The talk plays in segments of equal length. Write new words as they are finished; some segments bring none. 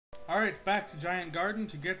Alright, back to Giant Garden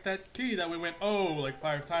to get that key that we went, oh, like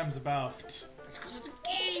 5 times about. It's because it's a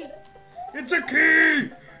key! It's a key!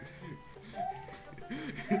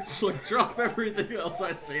 It's like, drop everything else,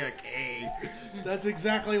 I see a key. That's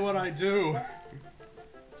exactly what I do.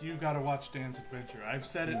 You gotta watch Dan's Adventure. I've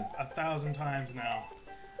said it 1,000 times now.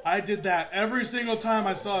 I did that every single time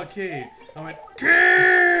I saw a key. I went,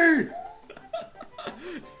 key!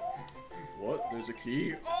 What? There's a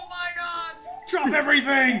key? Oh my god! Drop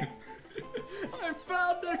everything! I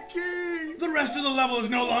found a key! The rest of the level is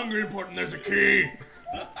no longer important. There's a key.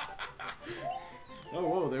 Oh,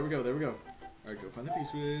 whoa, there we go, there we go. Alright, go find the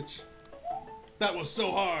P-switch. That was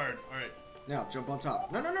so hard. Alright. Now, jump on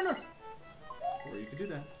top. No, no, no, no! Or you could do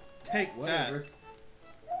that. Take Whatever. that.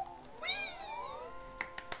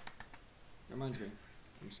 That reminds me.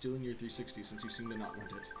 I'm stealing your 360 since you seem to not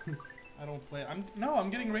want it. I don't play. I'm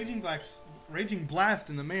getting Raging Blast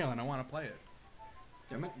in the mail, and I want to play it.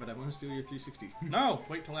 Damn it, but I want to steal your 360. No,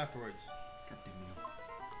 wait till afterwards. God damn you.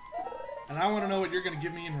 And I want to know what you're going to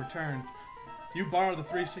give me in return. You borrowed the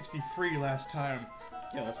 360 free last time.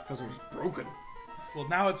 Yeah, that's because it was broken. Well,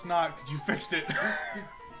 now it's not, because you fixed it.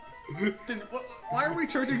 Then why are we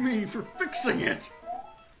charging me for fixing it?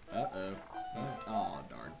 Uh-oh. Oh,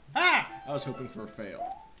 darn. Ah! I was hoping for a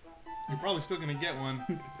fail. You're probably still going to get one.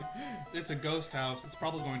 It's a ghost house. It's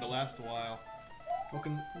probably going to last a while.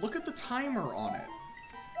 Fucking look at the timer on it.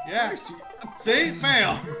 Yeah. See?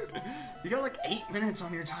 Fail. You got like 8 minutes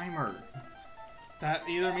on your timer. That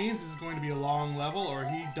either means this is going to be a long level, or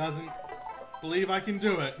he doesn't believe I can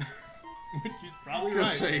do it. Which is probably right.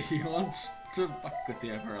 Say he wants to fuck with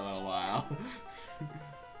you for a little while.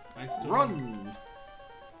 I still Run!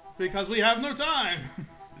 Because we have no time!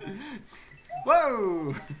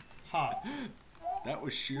 Whoa! Ha. That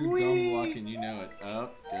was sheer dumb luck and you know it.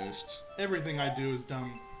 Up, ghost. Everything I do is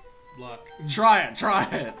dumb luck. Try it, try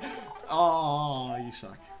it! Oh, you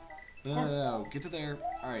suck. No, get to there.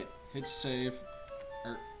 Alright, hit save.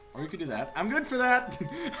 Or you could do that. I'm good for that!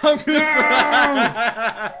 I'm good for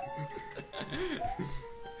that!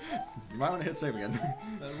 You might want to hit save again.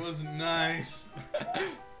 That wasn't nice.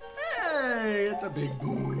 Hey, it's a big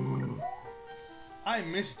boo. I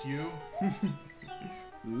missed you.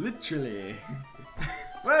 Literally.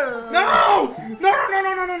 Whoa! No! No, no,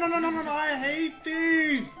 no, no, no, no, no, no, no, no, I hate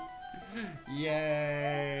these!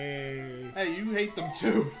 Yay! Hey, you hate them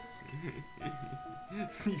too.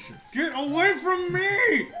 Get away from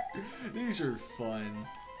me! These are fun.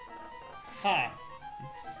 Ha.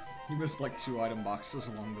 You missed like 2 item boxes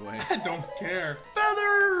along the way. I don't care.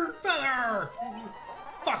 Feather! Feather!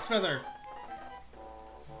 Fox feather!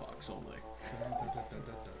 Box only.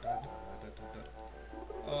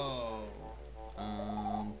 Oh.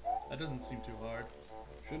 That doesn't seem too hard.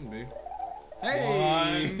 Shouldn't be.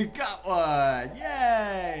 Hey! One. Got one!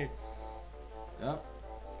 Yay! Yep.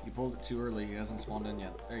 You pulled it too early. He hasn't spawned in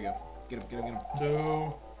yet. There you go. Get him, get him, get him.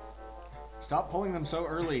 2. Stop pulling them so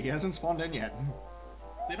early. He hasn't spawned in yet.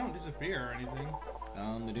 They don't disappear or anything.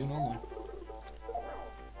 They do normally.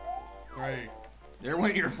 Great. There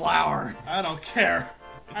went your flower! I don't care.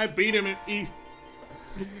 I beat him in E.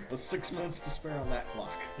 With 6 minutes to spare on that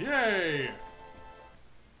clock. Yay!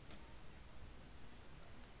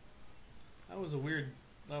 That was a weird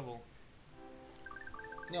level.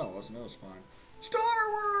 No, it wasn't. It was fine. Star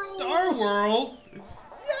World! Star World? Yay!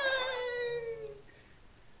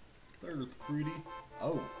 There's pretty.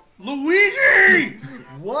 Oh. Luigi!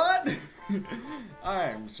 What?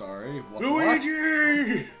 I'm sorry. What?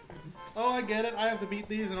 Luigi! Oh, I get it. I have to beat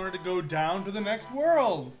these in order to go down to the next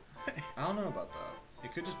world. I don't know about that.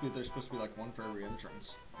 It could just be there's supposed to be like one for every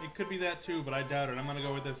entrance. It could be that too, but I doubt it. I'm gonna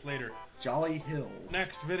go with this later. Jolly Hill.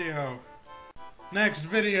 Next video. Next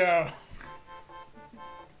video.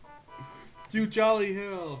 To Jolly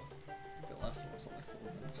Hill. I think the last one was only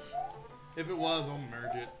 4 minutes. If it was, I'll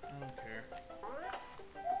merge it. I don't care.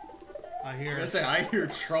 I hear I it. say I hear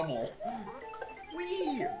trouble.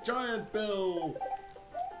 Whee! Giant Bill.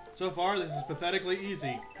 So far, this is pathetically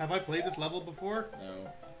easy. Have I played this level before?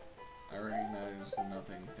 No. I recognize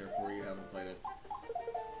nothing, therefore you haven't played it.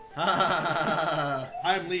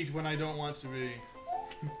 I'm Leech when I don't want to be.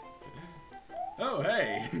 Oh,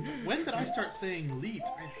 hey! When did I start saying Leech?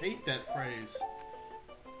 I hate that phrase.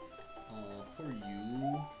 Who are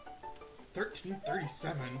you?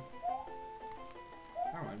 1337.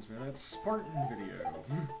 That reminds me of that Spartan video.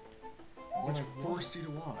 Which I forced you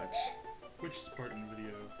to watch. Which Spartan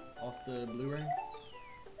video? Off the Blu-ray?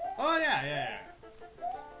 Oh yeah, yeah.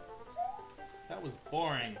 That was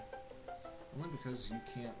boring. Only because you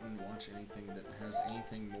can't watch anything that has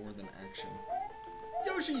anything more than action.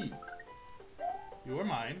 Yoshi! You are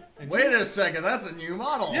mine. Wait a second, that's a new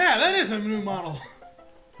model. Yeah, that is a new model.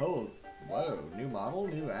 Oh, whoa, new model,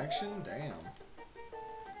 new action, damn.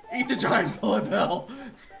 Eat the giant bullet bill.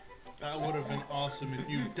 That would have been awesome if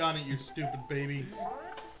you'd done it, you stupid baby.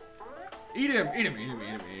 Eat him, eat him, eat him, eat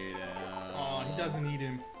him, eat him. Oh, he doesn't eat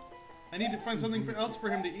him. I need to find something else for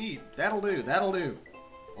him to eat. That'll do, that'll do.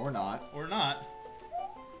 Or not. Or not.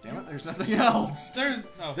 Damn it, there's nothing else.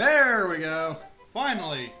 Oh. There we go.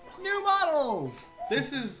 Finally. New models.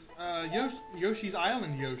 This is Yoshi's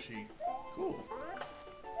Island Yoshi. Cool.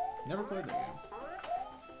 Never played that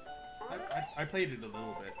game. I played it a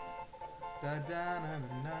little bit. Da, da, na,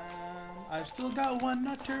 na, na. I've still got one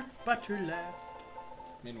butter left.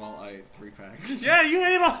 Meanwhile, I ate 3 packs. Yeah, you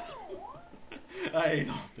ate all. I ate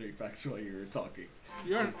all 3 packs while you were talking.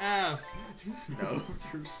 You're an ass. No,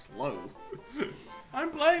 you're slow.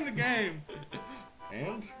 I'm playing the game.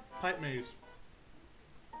 And? Pipe maze.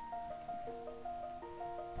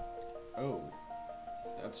 Oh,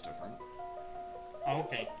 that's different.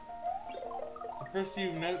 Okay. The first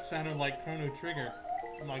few notes sounded like Chrono Trigger.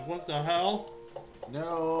 I'm like, what the hell?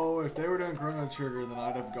 No, if they were doing Chrono Trigger, then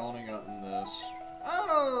I'd have gone and gotten this.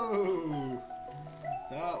 Oh!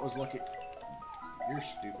 That was lucky. You're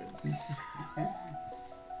stupid.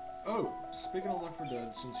 Oh, speaking of Left 4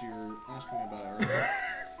 Dead, since you're asking me about it earlier.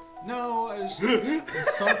 No,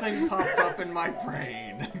 something popped up in my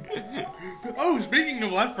brain. Oh, speaking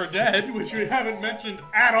of Left 4 Dead, which we haven't mentioned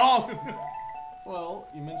at all. Well,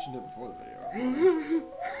 you mentioned it before the video.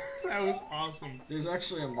 That was awesome. There's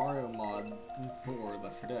actually a Mario mod for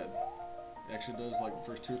Left 4 Dead. It actually does like the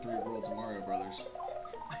first 2 or 3 worlds of Mario Brothers.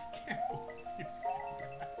 I can't believe you did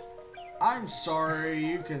that. I'm sorry,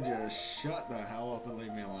 you can just shut the hell up and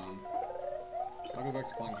leave me alone. I'll go back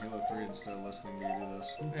to playing Halo 3 instead of listening to you do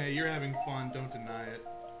this. Hey, you're having fun, don't deny it.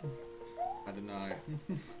 I deny.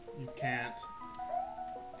 You can't.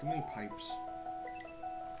 Too many pipes.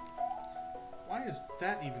 Why is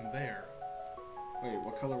that even there? Wait,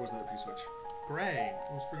 what color was that P-switch? Gray.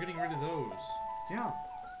 I was for getting rid of those. Yeah,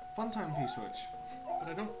 fun time P-switch. But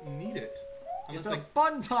I don't need it. It's a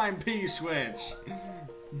fun time P-switch!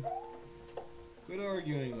 Quit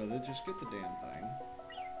arguing with it, just get the damn thing.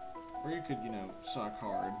 Or you could, you know, suck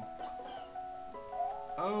hard.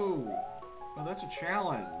 Oh, well that's a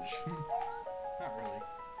challenge. Not really.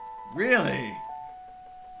 Really?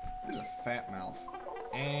 There's a fat mouth.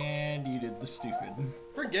 And you did the stupid.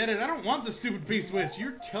 Forget it, I don't want the stupid P-switch.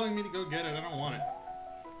 You're telling me to go get it, I don't want it.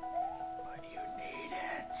 But you need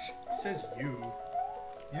it. Says you.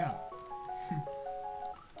 Yeah.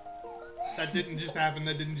 That didn't just happen,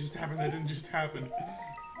 that didn't just happen, that didn't just happen.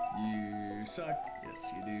 You suck.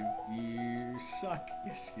 Yes, you do. You suck.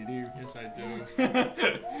 Yes, you do. Yes, I do.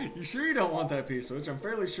 You sure you don't want that P-switch? I'm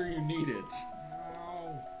fairly sure you need it.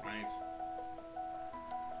 Oh, right.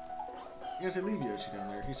 You guys, I leave Yoshi down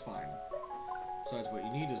there. He's fine. Besides, what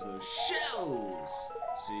you need is those shells.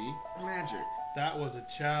 See? Magic. That was a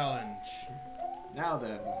challenge. Now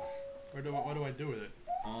then. What do I do with it?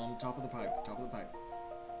 Top of the pipe. Top of the pipe.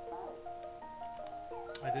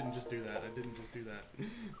 I didn't just do that. I didn't just do that.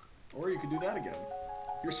 Or you could do that again.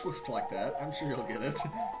 You're swift like that. I'm sure you'll get it.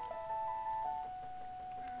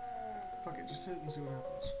 Fuck it. Just hit it and see what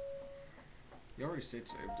happens. You already state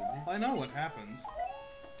saved, didn't you? I know what happens.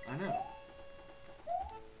 I know.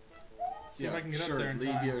 See if I can get sure, up there in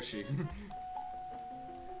leave time. Yoshi.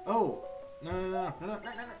 Oh! No. Or not.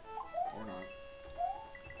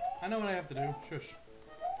 I know what I have to do. Shush.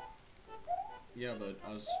 Yeah, but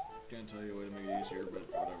I was gonna tell you a way to make it easier, but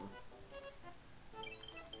whatever.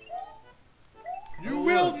 You Oh,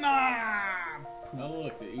 will look. not! Oh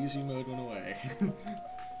look, the easy mode went away.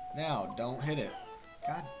 Now, don't hit it.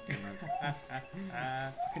 God damn it.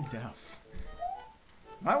 Fucking deaf.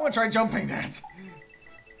 I want to try jumping that!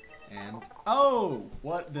 And, oh!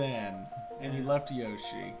 What then? And you left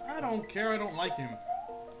Yoshi. I don't care. I don't like him.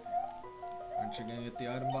 Aren't you gonna get the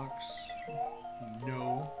item box?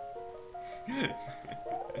 No.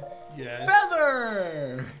 Yes.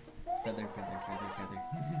 Feather! Feather.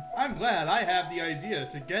 I'm glad I have the idea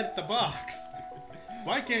to get the box.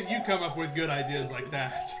 Why can't you come up with good ideas like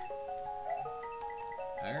that?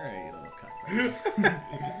 Alright, you little cockroach.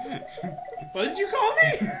 What did you call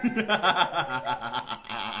me?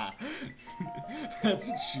 That's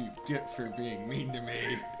what you get for being mean to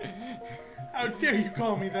me. How dare you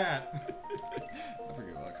call me that? I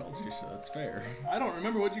forget what I called you, so that's fair. I don't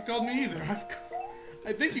remember what you called me either.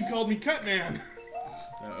 I think you called me Cutman.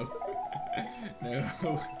 No. No,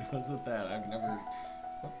 it wasn't that. I've never...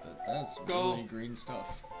 That's Go. really green stuff.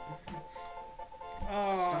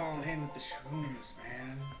 Oh. Stop playing with the shrooms,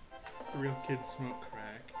 man. The real kids smoke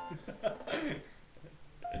crack.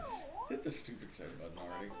 hit the stupid save button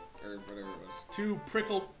already. Or whatever it was.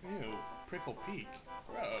 Prickle Peak.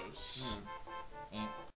 Gross. Yeah.